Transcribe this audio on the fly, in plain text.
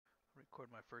Record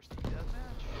my first team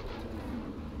deathmatch.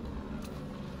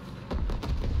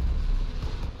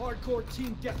 Hardcore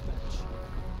team deathmatch.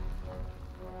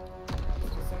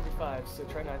 It's just 75, so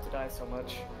try not to die so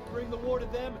much. Bring the war to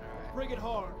them, bring it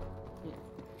hard.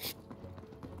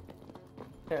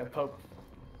 Yeah, Pope.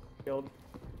 Killed.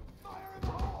 Fire in the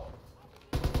hole!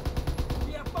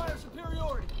 We have fire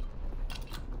superiority.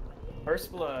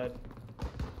 First blood.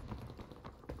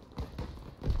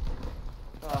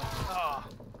 Oh,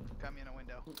 got me in a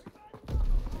window.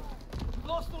 We've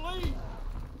lost the lead.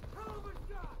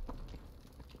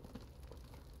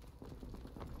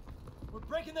 We're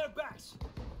breaking their backs.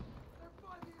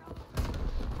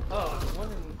 Oh, one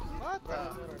in... What the? Right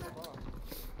outside our spawn.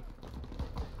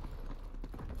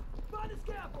 Find a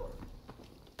scaffold.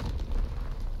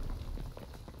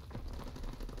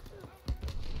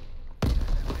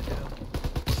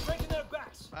 Breaking their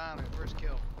backs. Finally, first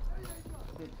kill.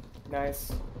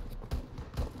 Nice.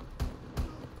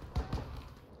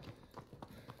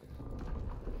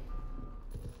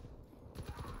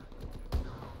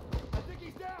 I think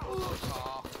he's down.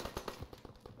 Oh.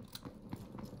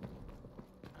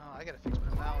 Oh, I gotta fix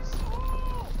my mouse.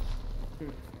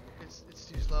 It's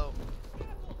too slow.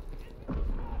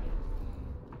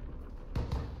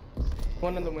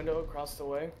 One in the window across the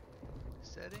way.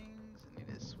 Settings. I need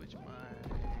to switch my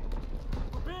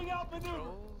We're being outmaneuvered.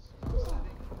 controls. Mouse settings.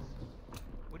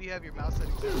 What do you have your mouse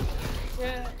settings at?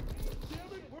 Yeah.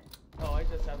 Oh, I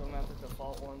just have them at the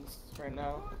default ones right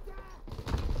now.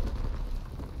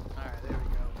 Alright, there we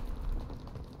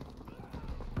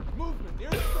go. Movement near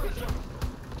the station.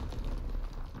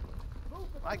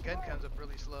 My gun comes up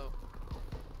really slow.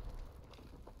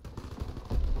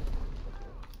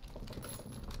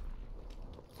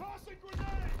 Tossing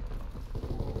grenade.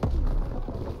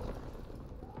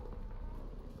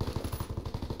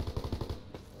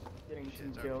 Getting Shit, two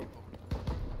it's our killed. people.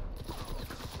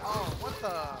 Oh, what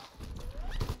the?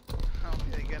 Oh,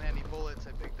 they got any bullets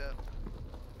I picked up.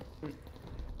 This is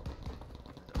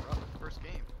a rough first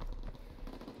game.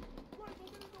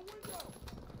 Rifleman in the window.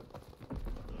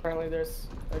 Apparently there's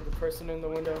a person in the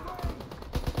window.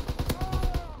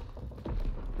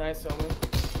 Nice, Omen.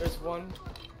 There's one.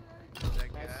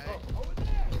 That Nice. guy. Oh,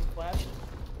 flash.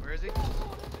 Where is he?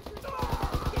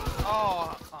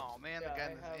 Oh, oh man, Yeah, the guy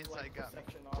I in the have, inside like, got me.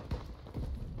 perception on.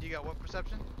 You got what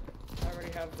perception? I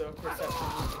already have the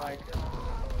perception, like,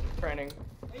 training.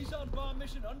 Azon bomb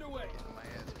mission underway. Getting my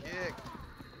ass kicked.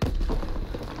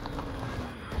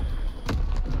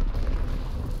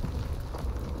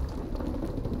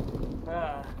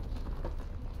 Ah.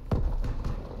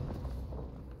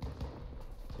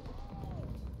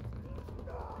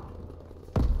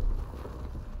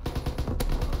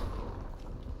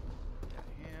 Got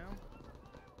him.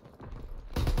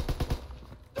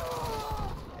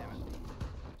 Damn it.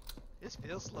 This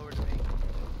feels slower to me.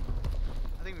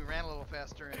 I think we ran a little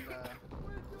faster in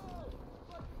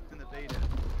the beta.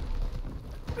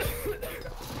 Oh,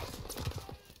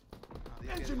 these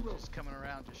guys Engine are room. just coming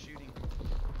around, just shooting.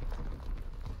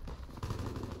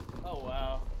 Oh,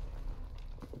 wow.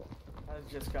 I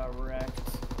just got wrecked.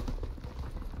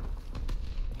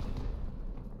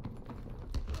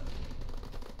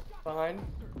 Behind.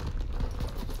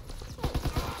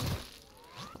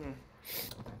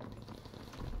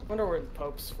 Wonder where the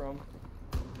Pope's from.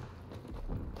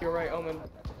 You're right, Omen.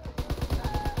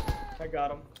 I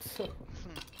got him.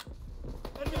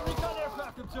 Enemy recon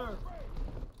aircraft observed.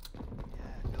 Yeah,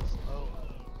 it feels slow.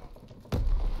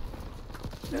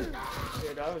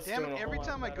 Dude, I was Damn doing it, a every whole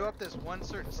lot time I go better. up this one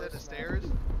certain set of stairs,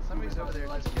 somebody's over there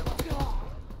just killing me.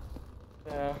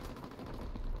 Yeah.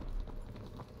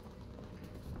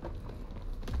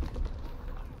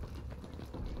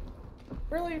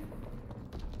 Really?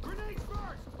 Grenades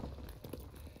first.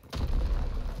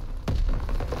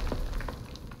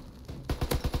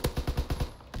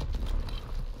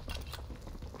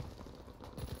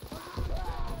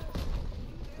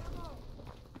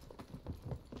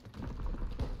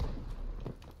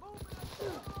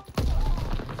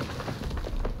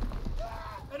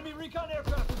 Enemy recon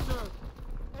aircraft observed.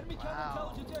 Enemy Wow.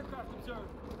 counterintelligence aircraft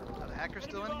observed. Are the hackers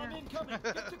still Enemy in bomb here? incoming.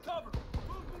 Get to cover.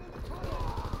 Movement in the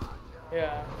tunnel.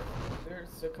 Yeah.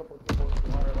 There's a couple people with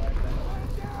water like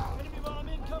that. Enemy bomb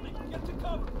incoming. Get to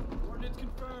cover. Coordinates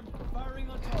confirmed. Firing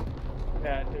on top.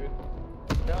 Yeah, dude.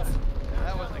 Dust. Yeah,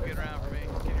 that wasn't a good round for me.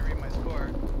 Can you read my score?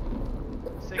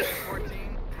 6 to 14?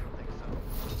 I think so.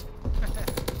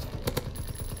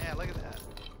 Yeah, look at that.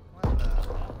 What the?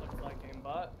 That looks like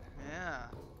aimbot. Yeah.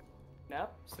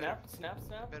 Snap, snap, snap,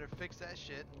 snap. Better fix that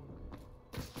shit.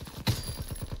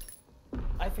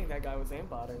 I think that guy was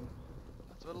aimbotting.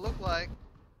 That's what it looked like.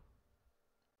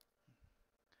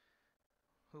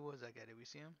 Who was that guy? Did we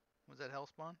see him? Was that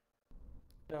Hellspawn?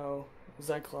 No,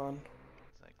 Zyklon.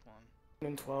 Cyclone.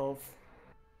 In 12.